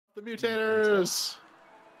The mutators!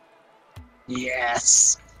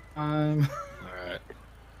 Yes! Alright.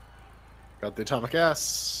 Got the atomic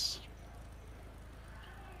S.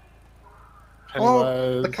 Pennywise.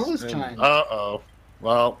 Oh, the colors changed. Uh-oh.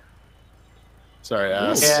 Well. Sorry,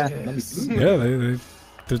 ass. Yeah. Yeah, they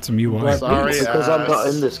did some UI. Sorry, Because I'm not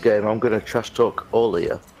ass. in this game, I'm going to trash talk all of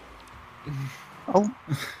you. Oh.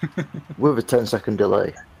 With a 10-second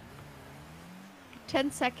delay.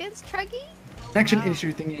 10 seconds, Truggy? Connection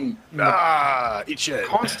issue thingy. Ah, eat shit.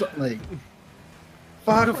 Constantly.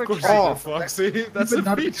 Fuck Of course off. you did, Foxy. That's a But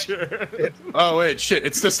not- feature. Oh, wait, shit.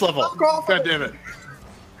 It's this level. Fuck off. God damn it.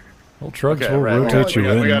 Well, Trugs Okay, will right. rotate you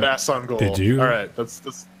in. We got ass on goal. Did you? Alright,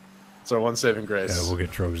 that's our one saving grace. Yeah, we'll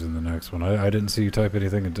get Trugs in the next one. I didn't see you type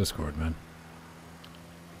anything in Discord, man.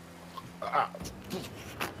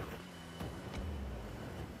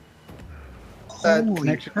 That Holy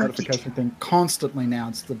connection turkey. notification thing constantly now.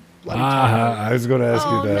 It's the bloody I was going to ask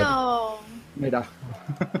Oh you that. no. meter.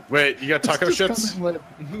 Wait, you got taco It's just shits?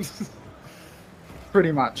 constantly-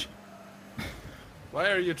 Pretty much. Why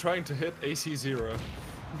are you trying to hit AC0?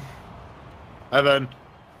 Evan.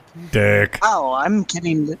 Dick. Oh, I'm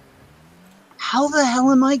getting the... How the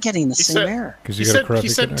hell am I getting the He same said- error? Because He you got a said, crappy he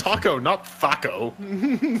said connection. taco, not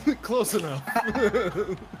thaco. Close enough.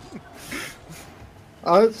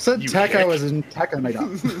 I said You taco hick. as in taco meter.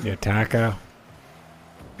 Yeah, taco.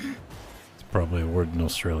 It's probably a word in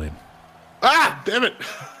Australian. Ah! Damn it!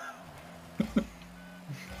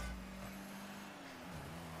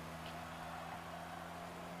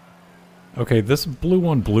 Okay, this blue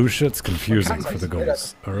on blue shit's confusing for the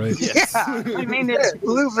goals. All right. Yeah, I mean, it's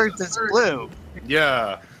blue versus blue.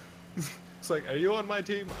 Yeah. It's like, are you on my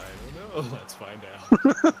team? I don't know. Let's find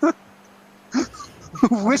out.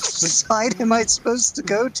 Which side am I supposed to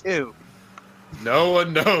go to? No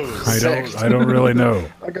one knows. I don't really know.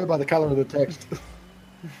 I go by the color of the text.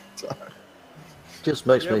 Just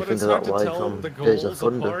makes Yeah, me but think it's of hard that to line tell from the Days of goals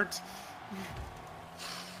Thunder. apart.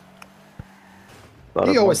 About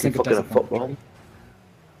You a always monkey think it fucking does a football.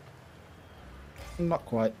 Not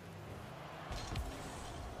quite.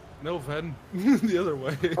 No, Ven. The other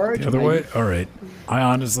way. The other way? All right. I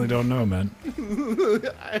honestly don't know, man.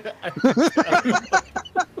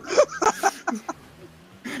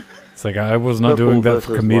 It's like I was not Purple doing that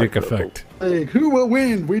for versus comedic white purple. effect. Hey, who will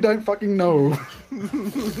win? We don't fucking know.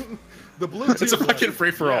 The blue It's a team fucking won.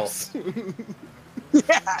 free-for-all. Yes.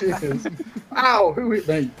 Cheers. Ow, who hit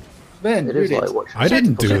me? Ben, It who is did? like watching I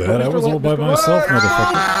didn't do that. I was all by myself,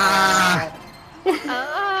 motherfucker.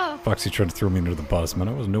 Oh. Foxy tried to throw me under the bus, man.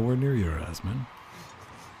 I was nowhere near your ass, man.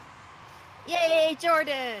 Yay,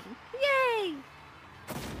 Jordan! Yay!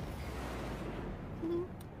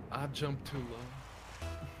 I jumped too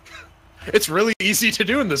low. It's really easy to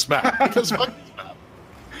do in this map. Because fuck this map.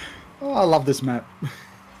 Oh, I love this map.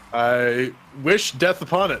 I wish death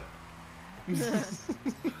upon it.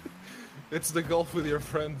 It's the golf with your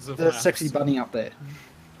friends of The maps. sexy bunny up there.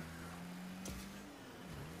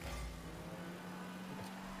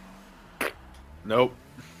 Nope.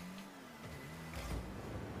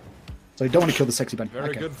 So you don't want to kill the sexy bunny. Very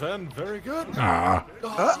Okay. good, Ven. Very good. Ah.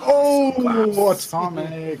 Oh,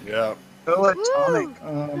 atomic. Yeah. Go atomic.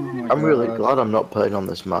 Oh my I'm really God. glad I'm not playing on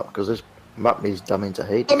this map, because this map needs damning to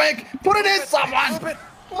hate. Atomic! Put it in, someone!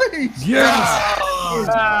 Please! Yes!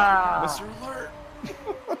 Mr. Alert.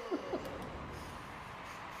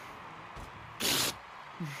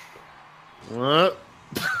 What?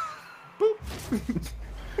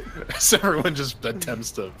 So everyone just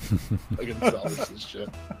attempts to fucking salvage this shit.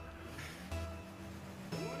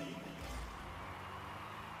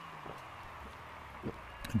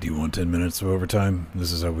 Do you want 10 minutes of overtime?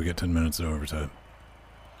 This is how we get 10 minutes of overtime.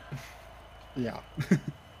 Yeah.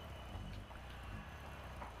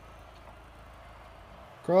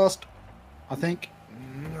 Crossed, I think.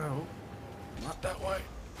 No, not that way.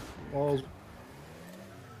 Balls.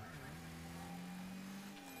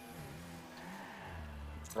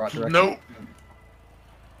 Right direction. Nope.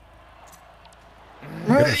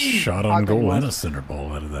 Got a shot on I goal think and a center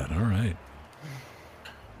ball out of that. All right.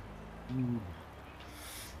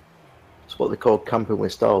 It's what they call camping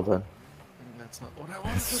with style, then. That's not what I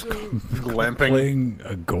wanted It's to do. Glamping. playing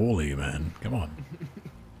a goalie, man. Come on.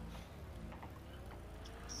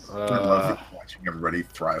 Watching everybody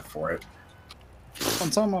thrive for it.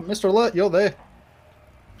 On someone, Mr. Alert, you're there.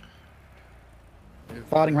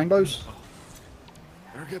 Farting rainbows.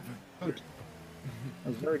 Very good, Ven. Good. That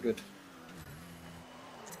was very good.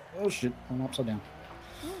 Oh shit, I'm upside down.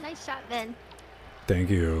 Ooh, nice shot, Ben. Thank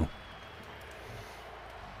you.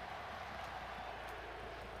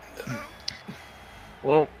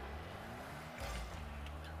 Well.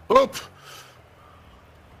 Oop!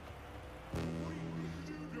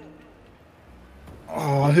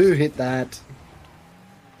 Oh, who hit that?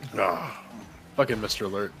 Ah, fucking Mr.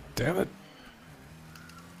 Alert. Damn it.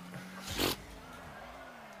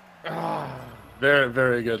 Very,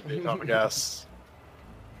 very good. Atomic gas.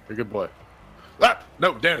 You're a good boy. Ah!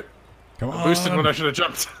 No, damn it. Come on. Boosted when I should have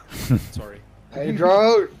jumped. Sorry.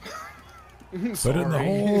 Pedro! Put it in the Sorry.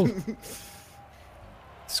 hole.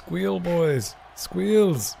 Squeal, boys.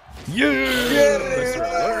 Squeals. Yeah! Mr.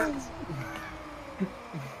 Alert.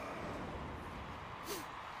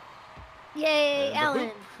 Yay, Alan.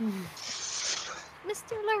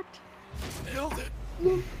 Mr. Alert. Nailed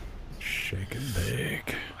it. Shake and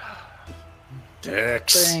bake.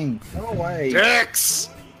 Dicks. Dang. No way. Dicks.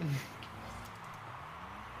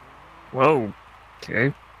 Whoa.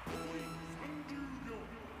 Okay.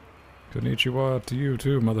 Konnichiwa to you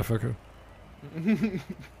too, motherfucker.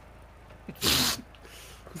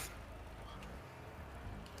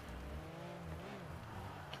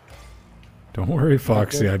 Don't worry,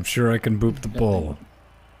 Foxy. I'm sure I can boop the ball.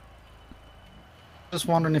 Just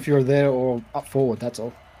wondering if you're there or up forward, that's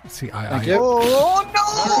all. See, Thank you. Oh no!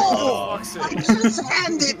 Oh, fuck's I sake. just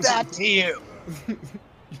handed that to you.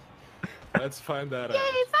 Let's find that Yay, out.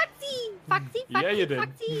 Foxy! Foxy, Foxy, Yeah, you did.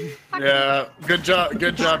 Foxy, Foxy. Yeah, good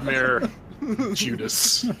job, Mirror.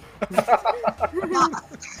 Judas.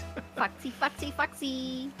 Foxy, Foxy,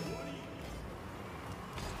 Foxy.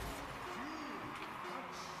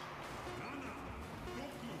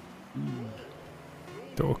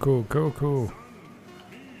 Goku.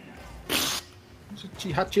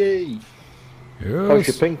 Chihachi. How's your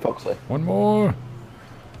Yes. ping, Foxy? One more.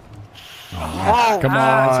 Oh, come on.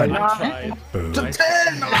 I tried. Boo.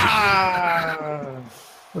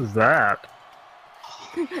 What's that?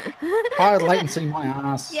 High latency, my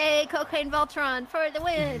ass. Yay, Cocaine Voltron for the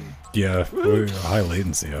win. Yeah, high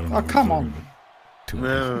latency. I don't know. Oh, come on.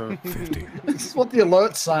 250. This is what the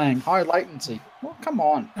alert's saying. High latency. Well, come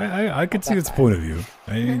on. I could see its point of view.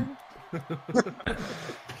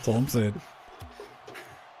 That's all I'm saying.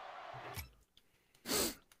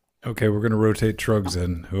 Okay, we're gonna rotate Trugs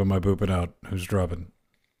in. Who am I booping out? Who's dropping?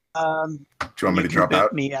 Do you want me to can drop boot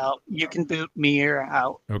out? me out. You can boot me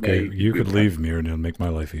out. Okay, Yeah, you could boop leave me, and it'll make my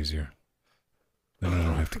life easier. Then I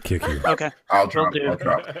don't have to kick you. Okay. I'll drop. do. I'll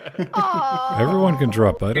drop. Oh, Everyone can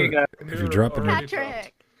drop. I Here you don't. go. If you're dropping it,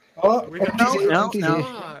 Patrick. Oh, We have empty, no, empty, no. empty.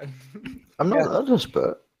 Come on. I'm not that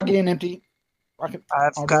desperate. Again, empty. I'll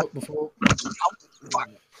I've do got. it before.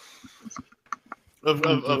 Of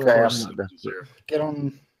Okay, course. I'm not desperate. Get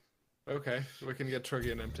on. Okay, we can get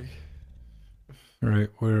Truggy and empty. all right.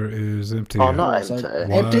 Where is empty? Oh, not So,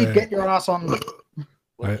 empty. empty, Why? get your ass on.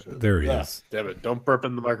 There he is. Damn it! Don't burp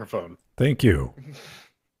in the microphone. Thank you.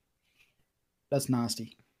 That's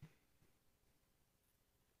nasty.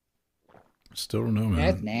 Still don't know,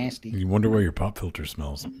 That's man. nasty. You wonder why your pop filter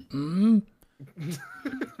smells. Mm.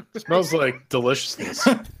 Smells like deliciousness.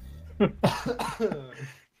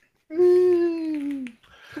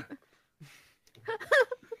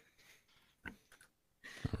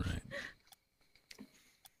 All right.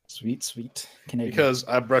 Sweet, sweet. Canadian. Because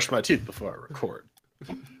I brush my teeth before I record.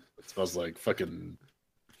 It smells like fucking.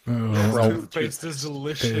 Well, Toothpaste is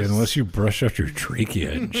delicious. hey, unless you brush out your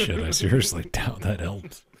trachea and shit, I seriously doubt that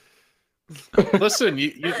helps. Listen,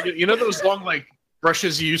 you know those long like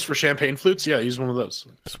brushes you use for champagne flutes? Yeah, use one of those.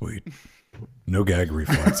 Sweet. No gag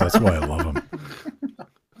reflex. That's why I love them.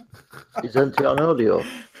 Is empty on audio?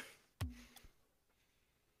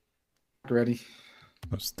 Ready.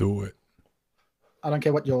 Let's do it. I don't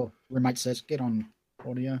care what your roommate says. Get on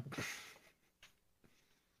audio.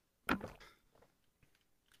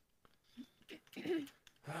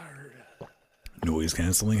 Noise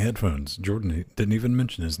canceling headphones. Jordan didn't even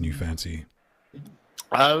mention his new fancy.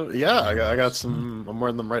 Yeah, I got some. I'm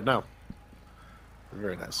wearing them right now.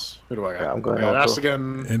 Very nice. Who do I got? Yeah, I'm going I got auto. Ass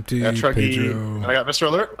again. Empty, I got Truggy. Pedro. I got Mr.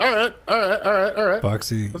 Alert. All right.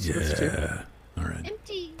 Foxy. Let's do this Yeah. All right.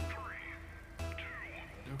 Empty.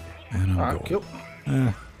 And I'm Alright, gold.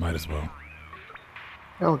 cool. Might as well.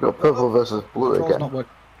 Now we've got purple versus blue Control's again. not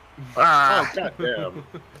working. Oh goddamn.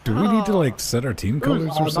 Do we need to like set our team colors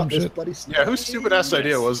Oh, or some not this shit? bloody Yeah, whose stupid ass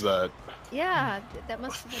idea was that? Yeah, that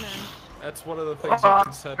must have been a. That's one of the things I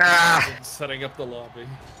can set in setting up the lobby.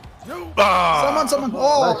 Ah! Someone.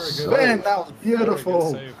 Oh, Nice. man, that was Very good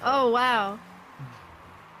beautiful. save. Oh wow.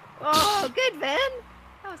 Oh, good, Ben.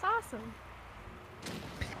 That was awesome.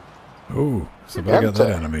 Oh, somebody got that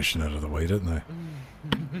Empty. animation out of the way, didn't they?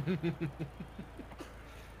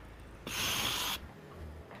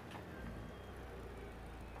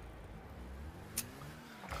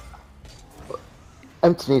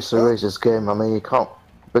 Empty needs to raise his game. I mean, you can't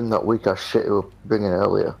bring that weak ass shit he was bringing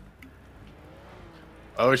earlier.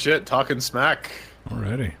 Oh shit, talking smack.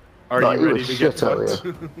 Already. Are No, you he ready was to get shit earlier.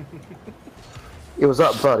 fucked? It was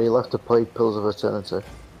that bad, he left to play Pills of Eternity.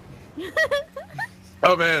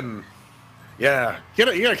 Oh man, yeah. You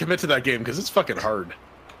gotta commit to that game because it's fucking hard.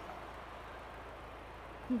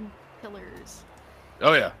 Killers.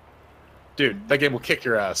 Oh yeah, dude, that game will kick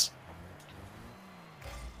your ass.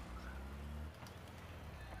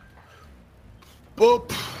 Boop.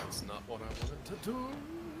 That's not what I wanted to do.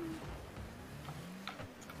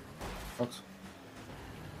 Fox.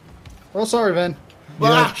 Oh, sorry, Van.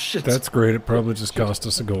 Ah, shit. That's great. It probably just cost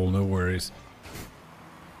us a goal. No worries.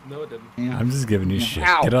 No, it didn't. Yeah. I'm just giving you shit.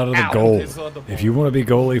 Ow, Get out of the ow. goal. It's on the If ball. you want to be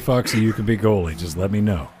goalie, Foxy, you can be goalie. Just let me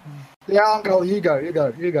know. Yeah, Uncle, you go, you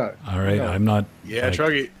go, you go. All right. Go. I'm not. yeah, like,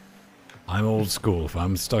 Truggy. I'm old school. If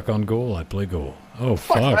I'm stuck on goal, I play goal. Oh,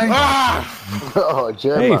 fuck. man. Ah! Oh,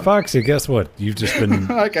 German. Hey, Foxy, guess what? You've just been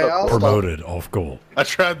Okay, I'll stop. promoted off goal. I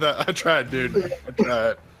tried that. I tried, dude. I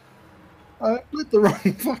tried. I went the wrong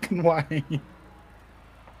fucking way.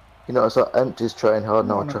 You know, it's like Empty's trying hard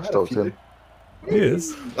now, I Come on, trash I had a talked few. him. He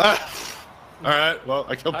is. Ah! All right. Well,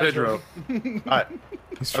 I killed Pedro. All right.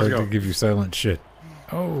 He's trying to go. give you silent shit.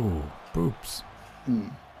 Oh, boops.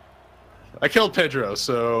 I killed Pedro,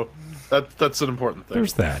 so that's an important thing.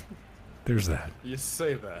 There's that. There's that. You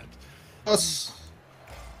say that. Us.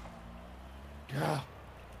 Yeah.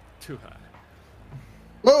 Too high.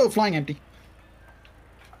 Whoa, flying empty.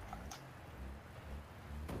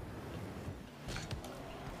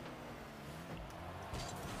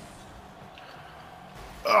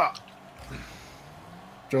 Ah!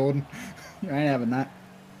 Jordan, you ain't having that.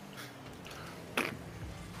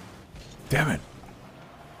 Damn it.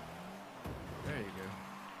 There you go.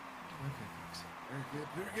 Okay, folks. Very good,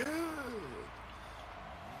 very good.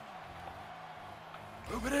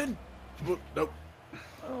 Move it in. Whoop, nope.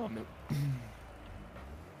 Oh, no.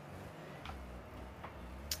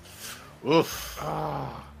 Oof.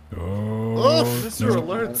 Ah. Oh, Mr. no.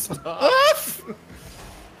 Alert, stop.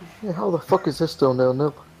 Yeah, how the fuck is this still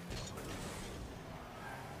 0-0?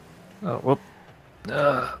 Oh, whoop.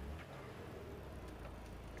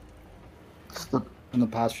 It's the, In the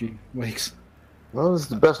past few weeks. well, this is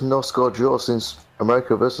the best no-score draw since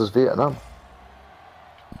America versus Vietnam.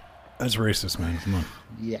 That's racist, man. Come on.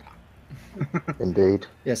 Yeah. Indeed.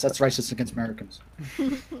 Yes, that's racist against Americans.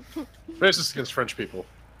 Racist against French people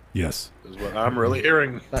Yes. is what I'm really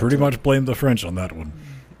hearing. Pretty much blame the French on that one.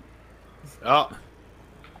 Oh,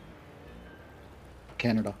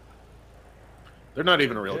 Canada. they're not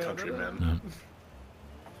even a real Yeah, country, they're man.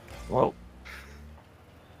 Whoa.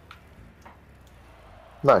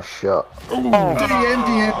 Nice shot. Empty.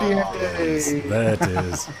 That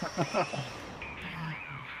is.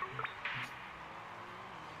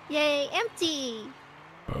 Yay, empty!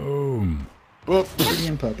 Boom. Whoop. Empty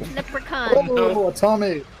and purple. Leprechaun. Oh,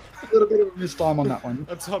 Tommy. A little bit of a missed time on that one.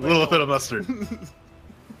 That's A how little bit of mustard.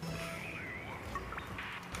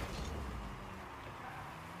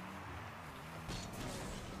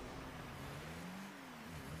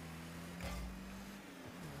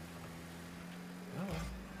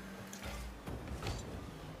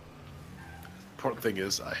 Important thing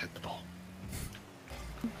is I hit the ball.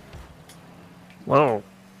 Whoa.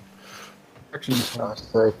 Action. Nice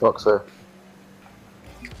save, Foxer.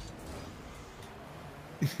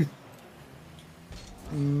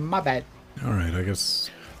 My bad. All right, I guess.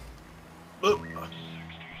 Oop.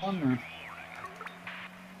 On there.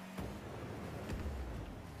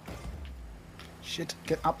 Shit,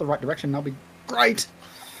 get up the right direction, that'll be great!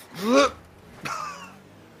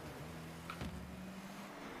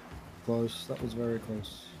 Close, that was very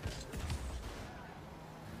close.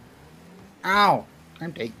 Ow!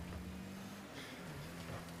 Empty.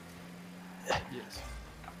 Yes.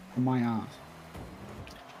 On my ass.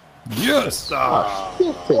 Yes! Ah.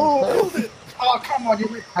 Oh, come on, you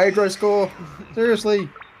made Pedro score! Seriously!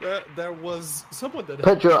 There was someone that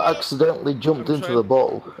Pedro accidentally jumped I'm into trying- the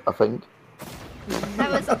ball, I think. That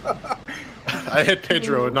was. I hit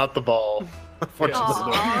Pedro and not the ball. Unfortunately.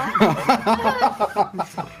 Aw.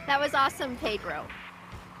 That was awesome, Pedro.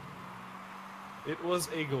 It was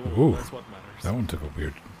a goal. Ooh. That's what matters. That one took a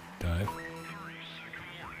weird dive.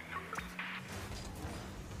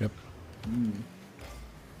 Yep.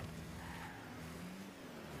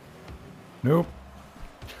 Nope.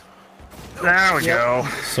 There we go.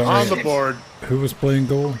 Sorry. On the board. Who was playing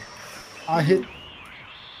goal? I hit.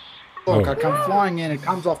 Look, Oh. I come flying in, it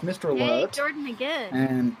comes off Mr. Yay, Alert, Jordan again.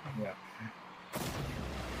 and. Yeah.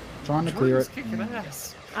 Trying to clear it. Jordan's kicking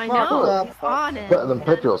ass. I Fuck know. up. He's on it. Better than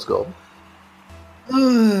Pedro's goal.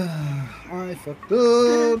 I fucked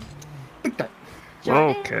up. Big time.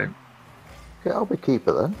 Jordan. Okay. Okay, I'll be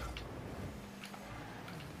keeper then.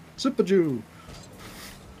 Super Jew.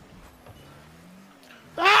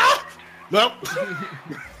 Nope.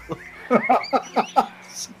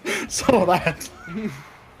 Saw that.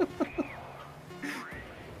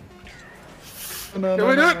 No, Can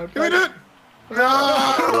we do it? Can we do it? No!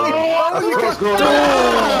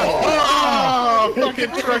 Oh, fucking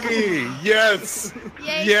Trucky! Yes!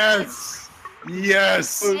 Yay, Yes!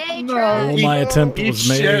 Yes! Yay, No. Truck! Oh, my attempt Eat was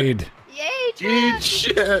shit. made. Yay, Eat Truck!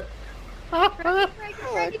 shit!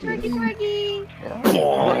 Truggy. I'm not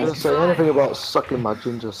going to say anything about sucking my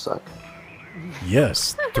ginger sack.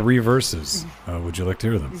 Yes, 3 verses. Would you like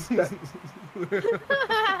to hear them?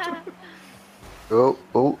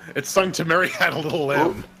 Oh. It's sung to Mary Had a Little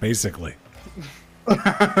Lamb. Basically.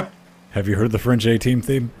 Have you heard the French A-Team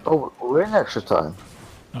theme? Oh, we're in extra time.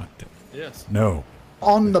 Oh, Yes. no.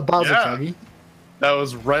 On the buzzer, Yeah. Tuggy. That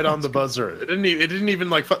was right on the buzzer. It didn't even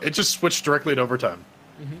like. It just switched directly to overtime.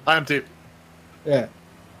 I am deep. Yeah.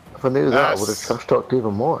 If I knew that, I Yes. would have trash talked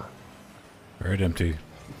even more. All right, MT.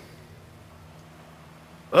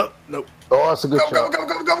 Oh nope. Oh, that's a good Go, shot. go,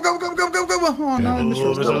 go, go, go, go, go, go, go, go. Oh, no, Yeah.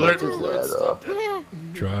 Mr. Mr. Alert. Yeah, though.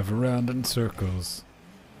 Drive around in circles.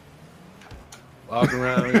 Walk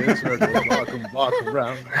around in circles, walk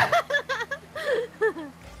around.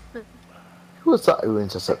 Who was that who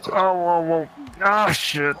intercepted?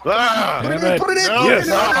 Shit! Put it in, put it in! No, Put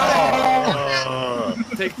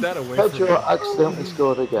it in. Take that away from Pedro me. accidentally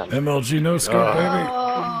scored again. MLG no scope, baby.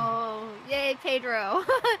 Oh, yay, Pedro.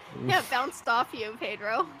 Yeah, bounced off you,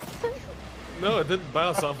 Pedro. No, it didn't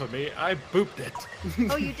bounce off of me. I booped it.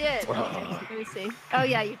 Oh, you did. Okay, let me see. Oh,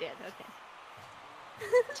 yeah, you did. Okay.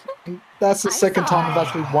 That's the I second time I've saw.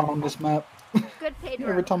 actually won on this map. Good, Pedro.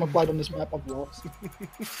 Every time I've played on this map, I've lost.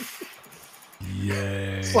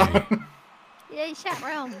 Yay. Yay, chat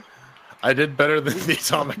realm. I did better than the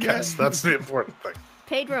atomic S. That's the important thing.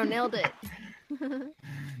 Pedro nailed it.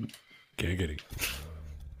 Giggity.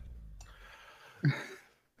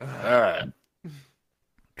 All right.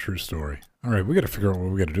 True story. All right, we got to figure out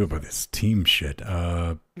what we got to do about this team shit.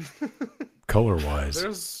 Color-wise.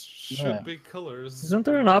 There's should Yeah. be colors. Isn't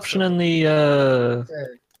there an option in the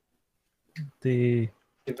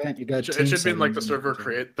Event, you got It should be in like the server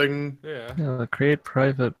create thing. Yeah. create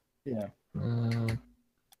private? Yeah.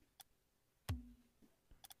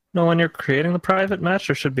 No, when you're creating the private match,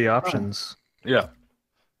 there should be options. Yeah.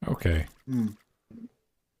 Okay. I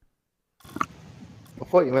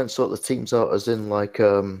thought you meant sort the teams out as in like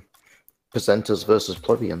presenters versus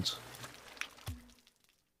plebeians.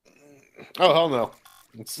 Oh hell no!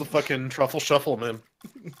 It's the fucking truffle shuffle, man.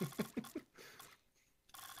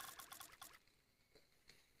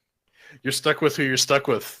 You're stuck with who you're stuck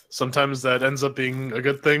with. Sometimes that ends up being a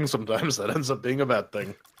good thing. Sometimes that ends up being a bad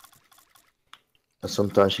thing. And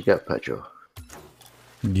sometimes you get Pedro.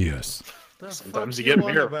 Yes. The Sometimes fuck you get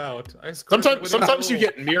on Mirror. about? I scored with a Sometimes you goal.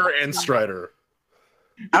 get Mirror and Strider.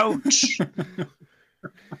 Ouch!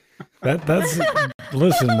 That's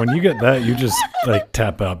listen, when you get that, you just like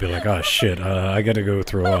tap out, be like, oh shit, I gotta go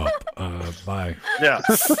throw up. Bye. Yeah.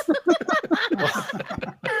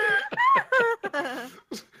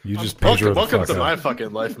 You just Pedro the Welcome fuck to up. my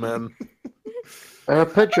fucking life, man.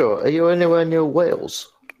 Pedro, are you anywhere near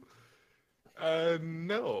Wales?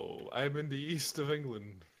 No, I'm in the east of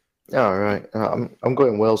England. All right. I'm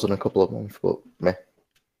going Wales in a couple of months, but meh.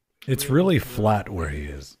 It's really flat where he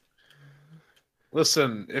is.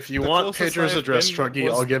 Listen, if you The want closest Pedro's I've address, been Trunky,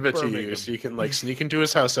 was I'll give it to you Birmingham. so you can like sneak into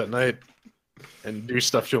his house at night and do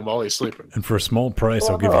stuff to him while he's sleeping. And for a small price, I'll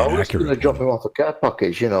Well, give no, you I an was going to accurate drop one. him off a care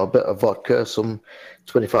package, you know, a bit of vodka, some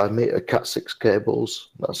 25-meter Cat 6 cables,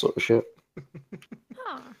 that sort of shit.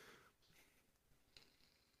 Huh.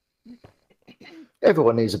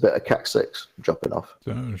 Everyone needs a bit of Cat 6 dropping off.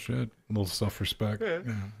 Oh shit. A little self-respect. Yeah.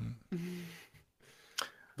 Yeah.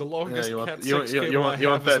 The longest you want- Cat you 6 want- cable you want- I you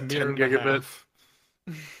want have is a that 10 meter and a gigabit? half.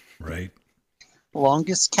 Right.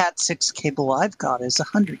 Longest Cat 6 cable I've got is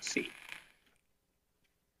 100 feet.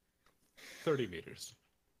 30 meters.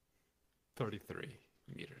 33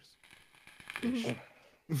 meters.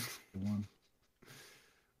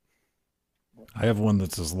 I have one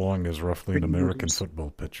that's as long as roughly an American football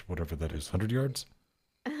pitch, whatever that is. 100 yards?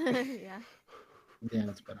 Yeah. Yeah,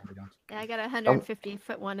 that's better. Yeah, I got a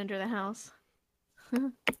 150-foot one under the house.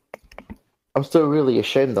 I'm still really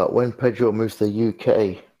ashamed that when Pedro moved to the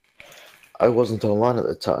UK, I wasn't online at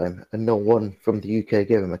the time, and no one from the UK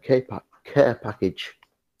gave him a care package.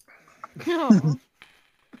 Oh.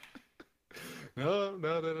 No.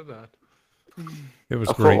 It was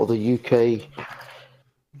I great. thought all the UK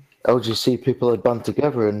LGC people had band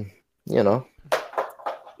together and, you know,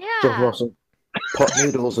 jumping Yeah. off some pot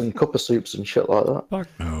noodles and cup of soups and shit like that. Fuck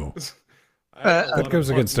no. I have a lot That goes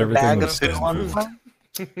of against fun- everything Bag with of food Stan on food.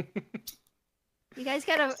 fire? You guys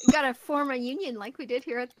gotta form a union like we did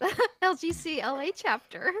here at the LGC LA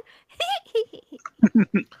chapter.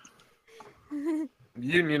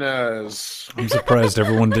 Unionize. I'm surprised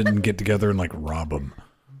everyone didn't get together and like rob him.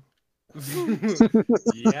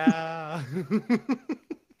 Yeah.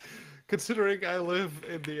 Considering I live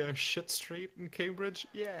in the shit street in Cambridge,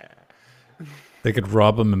 yeah. They could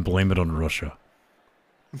rob him and blame it on Russia.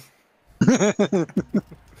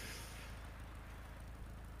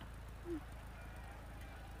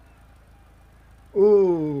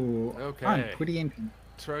 Ooh. Okay. I'm pretty empty.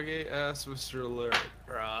 Truggy ass Mr. Alert.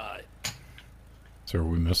 Right. So are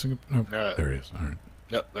we missing? Oh, Yeah. there he is. All right.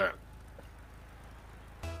 Yep, there.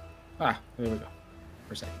 Ah, there we go.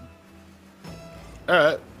 For a second.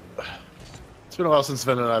 Alright. It's been a while since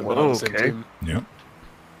Vin and I have been on the same Okay. team. Yep.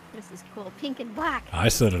 This is cool. Pink and black. I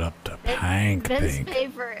set it up to Vin's pink.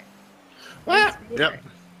 favorite. Ah, Vin's yep.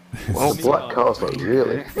 Well, black cars, like,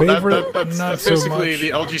 really. Favorite, That's not so basically much. the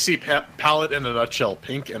LGC palette in a nutshell.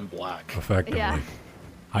 Pink and black. Effectively. Yeah.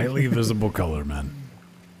 Highly visible color, man.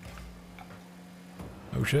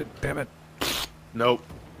 Oh shit, damn it. Nope.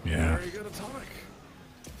 Yeah. Very good atomic.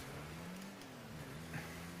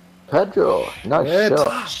 Pedro, nice Shit.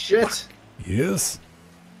 shot. Shit. Yes.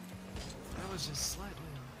 That was just slightly.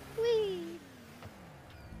 Whee!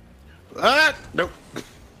 Ah! Nope.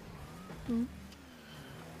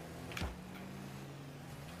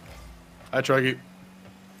 Hi, Truggy.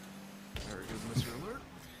 Very good, Mr. Alert.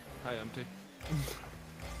 Hi, Empty.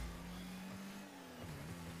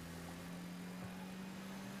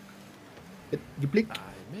 You blink.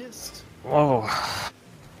 I missed. Whoa.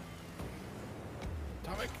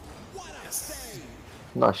 Atomic. Yes.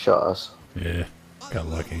 Nice shot, us. Yeah. Got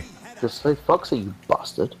lucky. Just say Foxy, you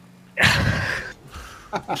bastard.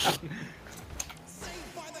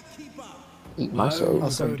 Eat myself. Oh,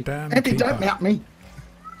 sorry. damn Empty, keeper. don't mount me.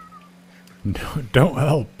 No, don't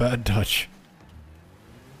help. Bad touch.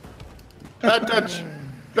 Bad touch.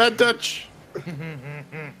 Bad touch.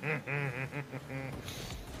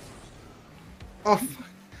 Oh, fuck.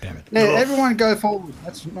 Damn it. Yeah, everyone go forward.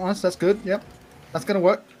 That's nice. That's good. Yep. That's gonna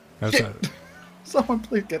work. That's Shit. a Someone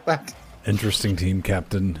please get that. interesting team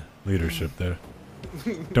captain leadership there.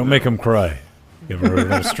 Don't make him cry. You ever heard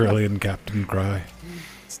an Australian captain cry?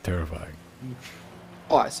 It's terrifying.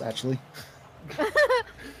 Twice, actually.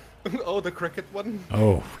 Oh, the cricket one?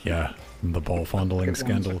 Oh, yeah. The ball fondling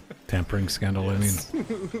scandal. Tampering scandal, I mean.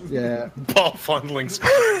 Yeah. Ball fondling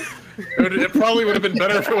scandal. It probably would have been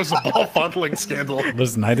better if it was a ball fondling scandal.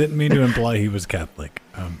 Listen, I didn't mean to imply he was Catholic.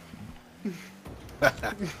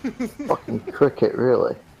 Fucking cricket,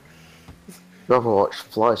 really. Rather watch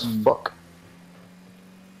flies fuck.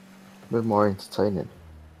 We're more entertaining.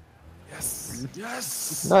 Yes.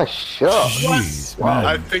 Yes. Nice shot. Jeez,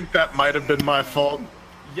 I man. think that might have been my fault.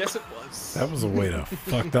 Yes, it was. That was a way to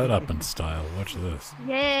fuck that up in style. Watch this.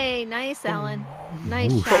 Yay! Nice, Alan.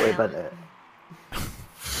 Nice shot. Probably Alan. meant it.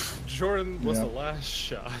 Jordan was Yeah. the last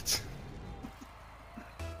shot.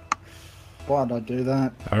 Why'd I do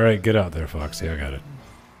that? Alright, get out there, Foxy. I got it.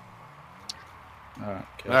 Alright.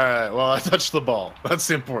 Alright, well, I touched the ball. That's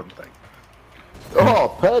the important thing.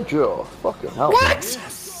 Oh, Pedro. Fucking hell.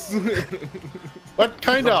 What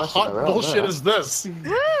kind Not of messing hot around bullshit there. is this? Woo!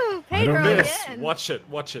 don't Pedro know. again. Watch it.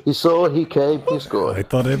 Watch it. He saw, he came, he scored. I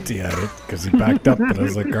thought Empty had it because he backed up, and I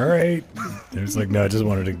was like, alright. He was like, no, I just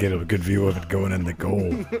wanted to get a good view of it going in the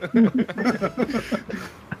goal.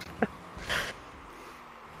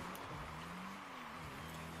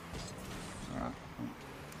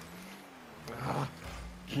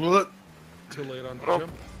 What? Too late on the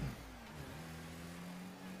jump.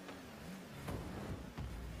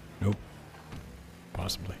 Nope.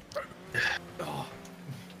 Possibly. Oh.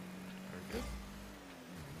 Very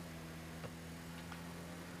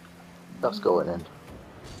That's going in. good.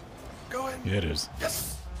 Go in. Yeah, it is.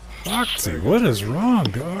 Yes. Foxy, what is wrong,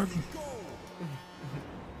 dog?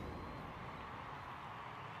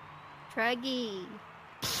 Truggy.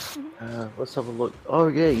 Let's have a look. Oh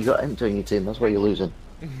yeah, you got empty on your team. That's why you're losing.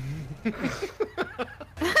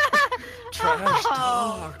 Trash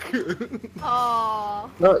Oh. talk.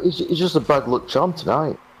 Oh. No, he's just a bad luck charm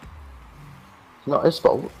tonight. It's not his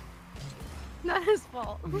fault. Not his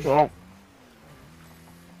fault.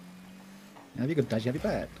 Have you good dash, have you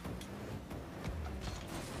bad?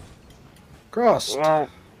 Cross. Oh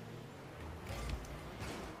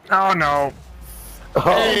no.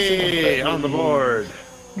 Hey, on the board.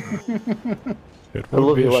 It I would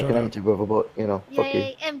love be you a like an shutout. empty brother, but you know, fuck you.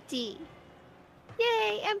 Yay, empty.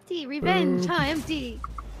 Yay, empty. Revenge, huh, empty.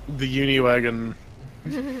 The Uniwagon.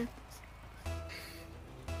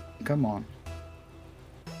 Come on.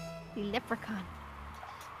 The leprechaun.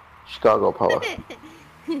 Chicago power.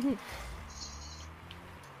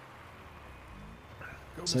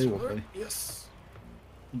 Go, Say Mr. what, Alert. buddy. Yes.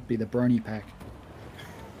 It'd be the brony pack.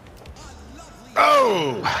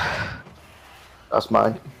 Oh! That's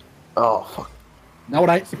mine. Oh, fuck. No, it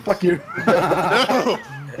ain't. Fuck you. No!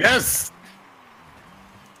 Yes!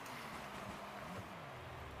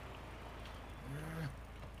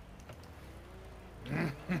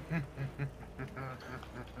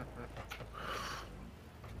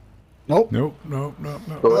 Nope. Nope, nope, nope,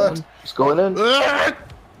 nope. Going in. It's going in. Ah!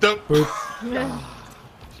 Nope. Boop.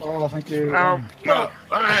 Oh, thank you. No. All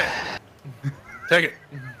right. Take it.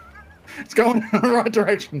 It's going in the right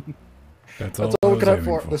direction. That's That's all all I we was could hope aiming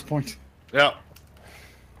for at this point. Yeah.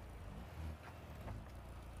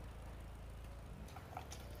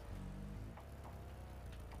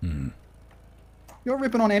 You're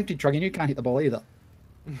ripping on empty truck and you can't hit the ball either.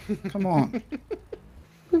 Come on.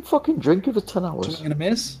 I've been fucking drinking for 10 hours. Swing and a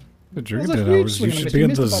miss. The drinking That was a 10 huge hours. swing You and a should miss. be You in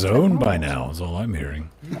missed the about 10 zone by miles. now, is all I'm hearing.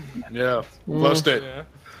 Yeah. Lost it. Yeah.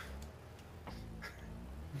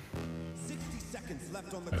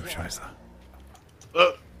 Oh, scheiße.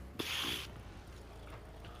 Uh,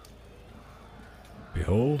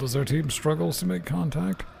 Behold, as our team struggles to make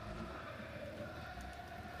contact.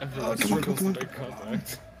 Everyone struggles to make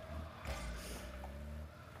contact.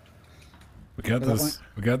 We got this.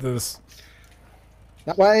 We got this.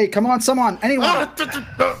 That way. Come on, someone. Anyone.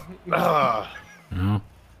 ah. No.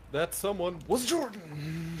 That someone was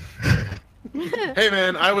Jordan. Hey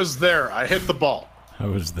man, I was there. I hit the ball. I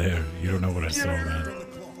was there. You don't know what I saw, man.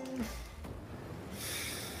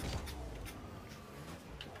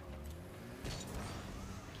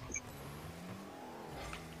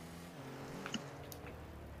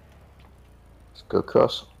 Let's go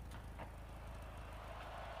cross.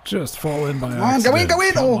 Just fall in by Come on, go in, accident. go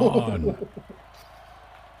in. Come Oh. on.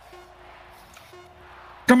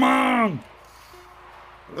 Come on.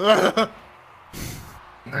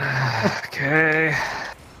 Okay.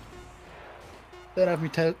 Don't have me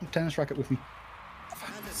tennis racket with me.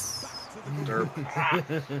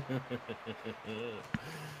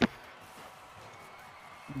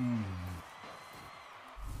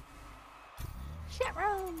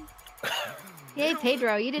 Sharon. Yay,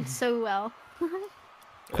 Pedro, you did so well.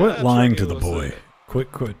 Quit That's lying to the ridiculous. boy.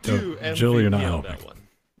 Quit. Do Jill, you're not MVP on helping. that one.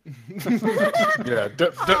 Yeah,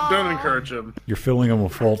 don't encourage him. You're filling him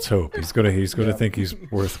with false hope. He's gonna think he's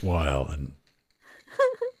worthwhile, and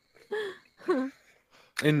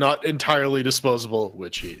Not entirely disposable,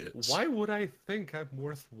 which he is. Why would I think I'm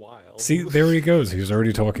worthwhile? see, there he goes. He's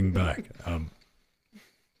already talking back.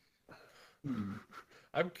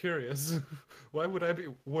 I'm curious. Why would I be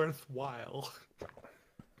worthwhile?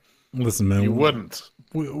 Listen, man. You wouldn't.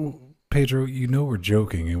 Pedro, you know we're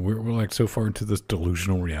joking, and we're like so far into this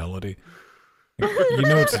delusional reality. You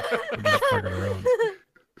know it's we're just fucking around.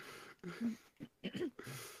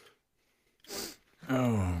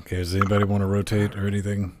 Oh, okay. Does anybody want to rotate or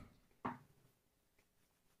anything?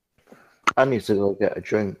 I need to go get a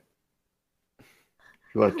drink. If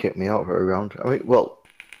you want to kick me out for a round. I mean, well,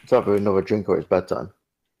 it's either another drink or it's bedtime.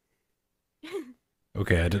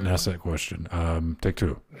 Okay, I didn't ask that question. Take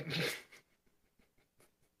two.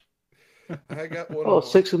 I got one. Oh, more.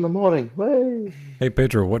 6 in the morning. Way. Hey,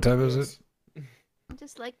 Pedro, what time is it?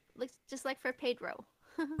 Just like for Pedro.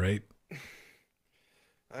 Right?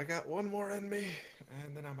 I got one more in me,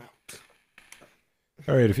 and then I'm out.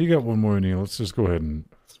 All right, if you got one more in you, let's just go ahead and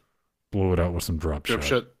blow it out with some drop Drip shot.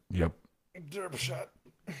 shit. Yep. Derp shot.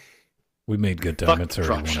 We made good time. Fuck It's already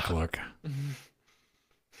drop 1 shot. o'clock.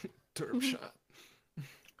 Derp shot.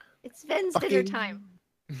 It's Ven's dinner time.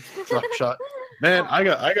 Drop shot. Man, I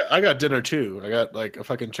got dinner too. I got like a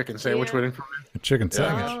fucking chicken sandwich Yeah. waiting for me. A chicken Yeah.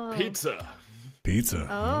 sandwich. Oh. Pizza. Pizza.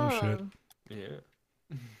 Oh, shit.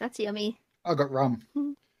 Yeah. That's yummy. I got rum.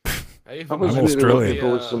 I even I was I'm ordered Australian.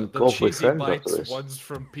 looking for some the golf with cheesy friends after bites this. ones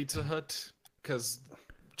from Pizza Hut, because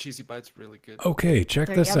cheesy bites really good. Okay, check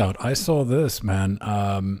They're this yummy. out. I saw this, man.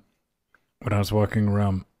 When I was walking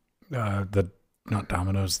around, not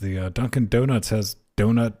Domino's, the Dunkin' Donuts has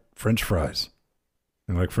donut French fries.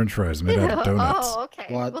 And like French fries made out of donuts. Oh,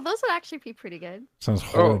 okay. What? Well, those would actually be pretty good. Sounds Oh,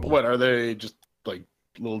 horrible. what are they? Just like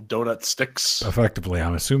little donut sticks? Effectively,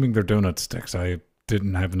 I'm assuming they're donut sticks. I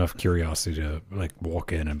didn't have enough curiosity to like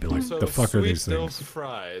walk in and be like, So the fuck are sweet these dill things?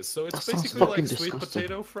 fries. So it's That sounds basically like fucking sweet disgusting.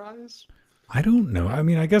 potato fries. I don't know. I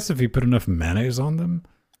mean, I guess if you put enough mayonnaise on them,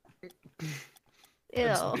 Ew.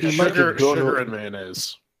 Imagine Sugar donut- and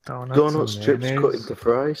mayonnaise. Donuts Donut and strips cut mayonnaise. into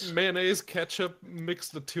fries. Mayonnaise, ketchup, mix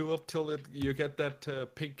the two up till you get that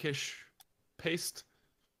pinkish paste.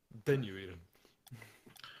 Then you eat them.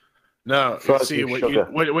 No, Fries see, with what sugar.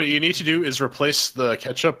 what you need to do is replace the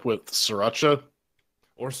ketchup with sriracha.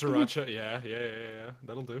 Or sriracha, yeah.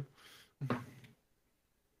 That'll do.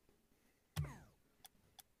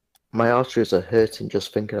 My arteries are hurting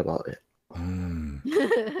just thinking about it. Mm.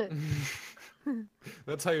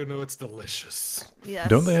 That's how you know it's delicious. Yes.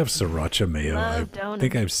 Don't they have sriracha mayo? I Love donuts.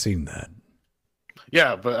 think I've seen that.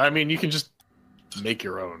 Yeah, but I mean, you can just make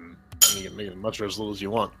your own. You can make as much or as little as you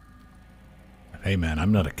want. Hey man,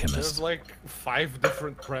 I'm not a There's chemist. like 5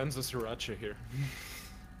 different brands of sriracha here.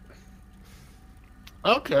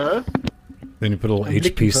 Okay. Then you put a little I'm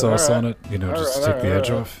licking HP for- sauce alright. on it, you know, just to Alright, take the edge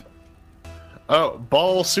alright. off. Oh,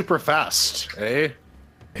 ball super fast, eh?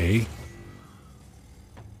 Eh?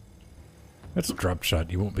 That's a drop shot.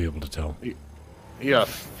 You won't be able to tell. Yeah,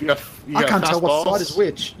 I can't tell what side is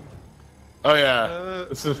which. Oh yeah.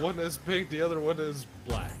 This is- One is pink, the other one is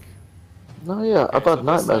black. No, yeah, I've So had this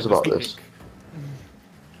nightmares side is about this. pink.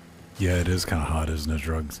 Yeah, it is kind of hot, isn't it,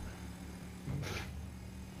 drugs?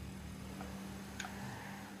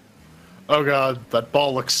 Oh god, that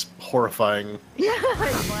ball looks horrifying. Yeah,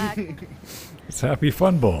 it's black. It's Happy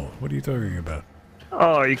Fun Ball. What are you talking about?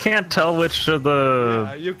 Oh, you can't tell which of the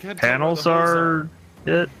Yeah, you can't tell where panels the holes are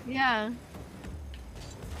it. Yeah.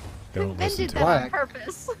 Don't Ben listen did to that it. on Black.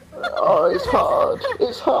 purpose. Oh, it's hard.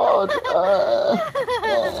 It's hard.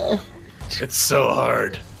 It's so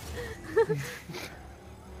hard.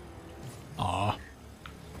 Aw.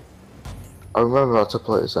 I remember how to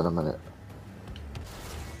play this in a minute.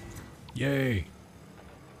 Yay.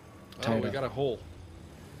 Oh, we got a hole.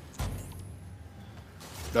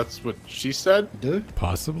 That's what she said? Do?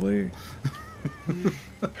 Possibly?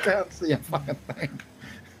 I can't see a fucking thing.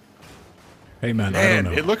 Hey man, I Man,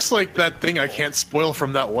 don't know. it looks like that thing I can't spoil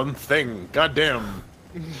from that one thing. God damn.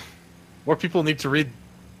 More people need to read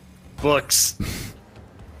books.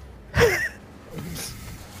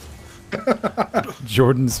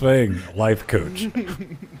 Jordan Svang, life coach.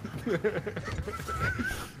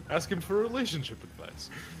 Ask him for relationship advice.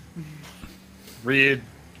 Read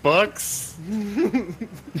books?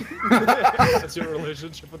 That's your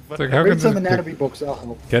relationship advice. It's like, how Read can some this, anatomy books, that'll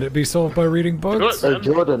help. can it be solved by reading books? Good. Hey,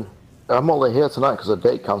 Jordan, I'm only here tonight because a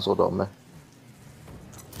date cancelled on me.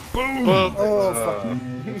 Well, Oh,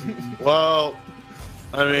 fuck. well,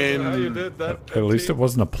 I How you mean, did that? At least it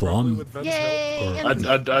wasn't a Probably plum. with Ben's help. Yay! Or- And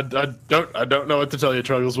I don't know what to tell you,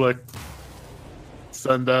 Truggleswick.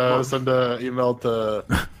 Send an email to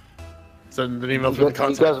send an email You through the guys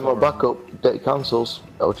contact have my form. backup. Date cancels.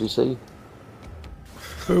 LGC.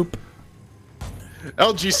 Boop.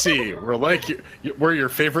 LGC, we're your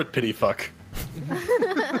favorite pity fuck.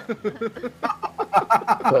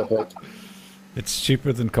 Perfect. It's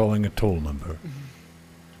cheaper than calling a toll number.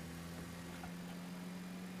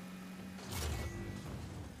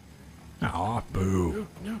 Aw, boo.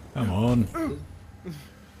 Come on.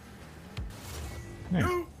 Yeah,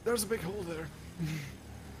 No, there's a big hole there.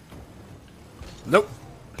 Nope.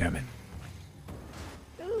 damn it.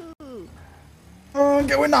 ooh, Oh,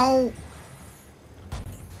 get in the hole.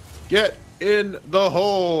 Get in the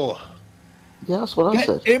hole. Yeah, that's what I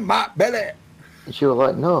said. Get in my belly. And she was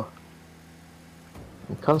like, no.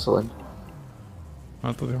 I'm cancelling.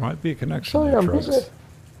 I thought there might be a connection Sorry, there, I'm drugs. busy.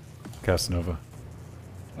 Casanova.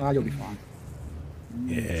 Ah, you'll be fine.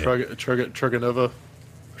 Yeah. Truganova.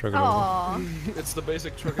 Truganova. aw. It's the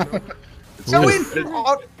basic trigonometry. Go in! It-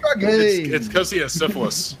 Oh, It's because he has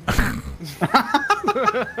syphilis.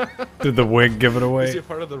 Did the wig give it Is he away? a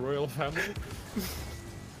part of the royal family?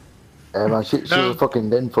 Man, she No. was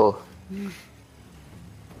fucking info.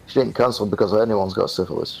 She didn't cancel because anyone's got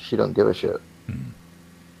syphilis. She don't give a shit.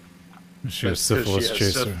 She was That's 'cause syphilis she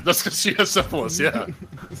has chaser. That's because she has syphilis, yeah.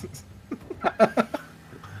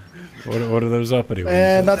 What are those uppity ones?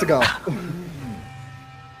 And that's a go.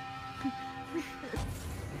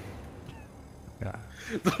 Yeah.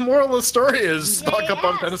 The moral of the story is stock up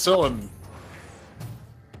on penicillin.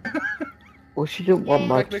 Well, she didn't want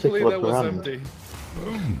my Technically, particular that was brand.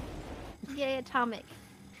 empty. Yay, atomic.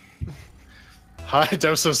 High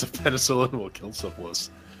doses of penicillin will kill syphilis.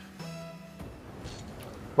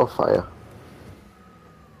 Or fire.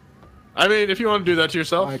 I mean, if you want to do that to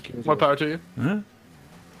yourself, I can do more it. power to you. Huh?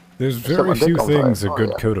 There's Set very my dick few on fire. things a Oh, good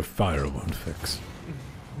yeah. coat of fire won't fix.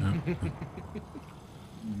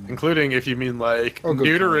 Including if you mean like Oh, good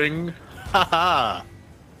neutering. Haha.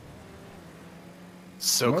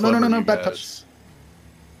 So No, clever, no, you bad guys.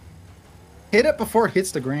 Hit it before it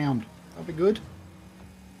hits the ground. That'll be good.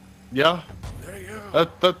 Yeah. There you go.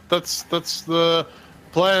 That's the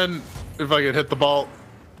plan. If I could hit the ball.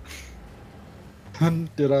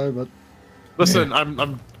 Ditto, but Listen,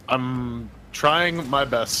 I'm trying my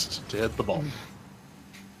best to hit the ball.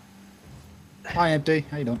 Hi, Empty.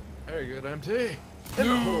 How you doing? Very good, MT. Wait,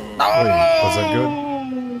 was that good?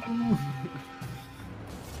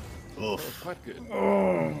 Quite good.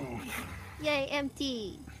 Yay,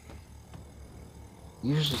 empty.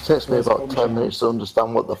 Usually takes me about 10 minutes to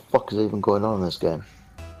understand what the fuck is even going on in this game.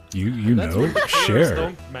 You That's know, where the colors share.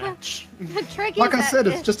 don't match. Treggy, Like I said,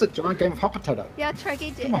 it's just a giant game of hot potato. Yeah,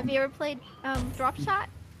 Treggy, have you ever played Drop Shot?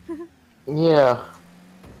 Yeah.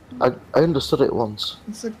 I understood it once.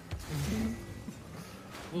 It's a...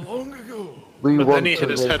 Long ago. We But want then he hit to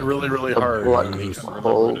his make head really, really a hard. black And he can't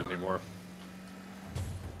hole. remember it anymore.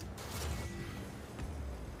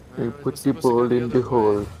 We We're put the supposed to go ball the in other the way.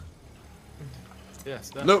 hole. Yes,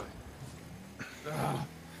 that Nope. way. Ah,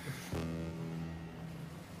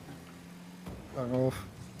 Oh.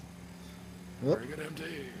 Whoop. very good, MT.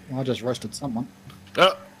 I just roasted someone.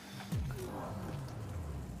 Oh,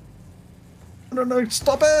 No,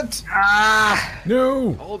 stop it!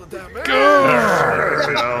 No! Hold it down, man. there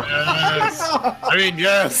we go. Yes. I mean,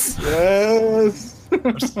 yes. Yes!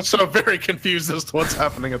 I'm so very confused as to what's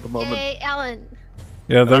happening at the moment. Yay, Alan.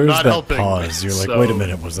 Yeah, there I'm is not that helping, pause. You're like, so- wait a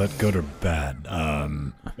minute, was that good or bad?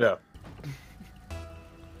 Yeah.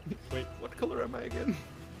 Wait, what color am I again?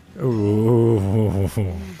 Ooh,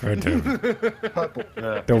 cartoon. Purple.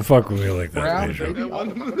 Yeah. Don't fuck with me like that, Brown, Pedro. baby. That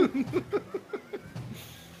one.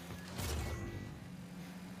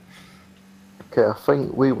 Okay, I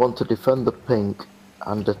think we want to defend the pink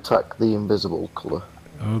and attack the invisible colour.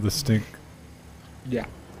 Oh, the stink. Yeah.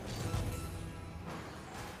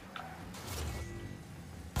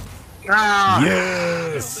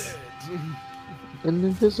 Yes! An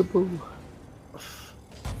invisible.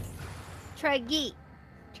 Treggy.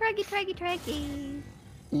 Treggy.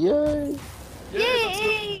 Yay!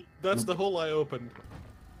 Yay! That's the hole I opened.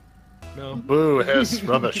 No. Boo, hiss,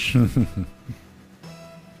 rubbish.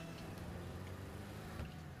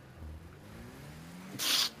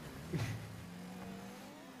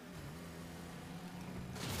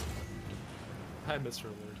 Hi, Mr.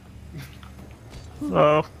 Lord.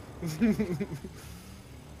 Oh,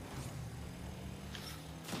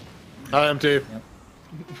 Hi, MT.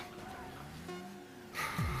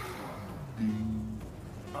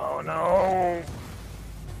 oh no!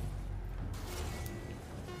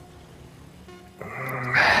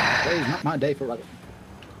 Today's not my day for running.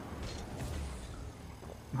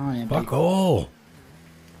 Hi, Empty. Fuck all!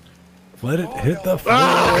 Let it hit the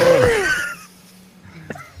floor!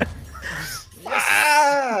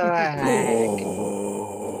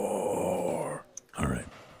 Alright.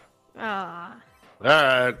 Aw.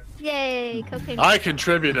 Alright. Yay, cocaine. I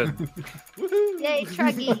contributed. Yay,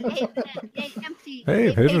 Truggy. Yay, Ben. Yay, Empty. Hey,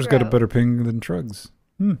 Yay, Pedro's got a Pedro. better ping than Trugs.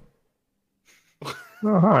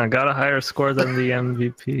 I got a higher score than the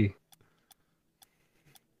MVP.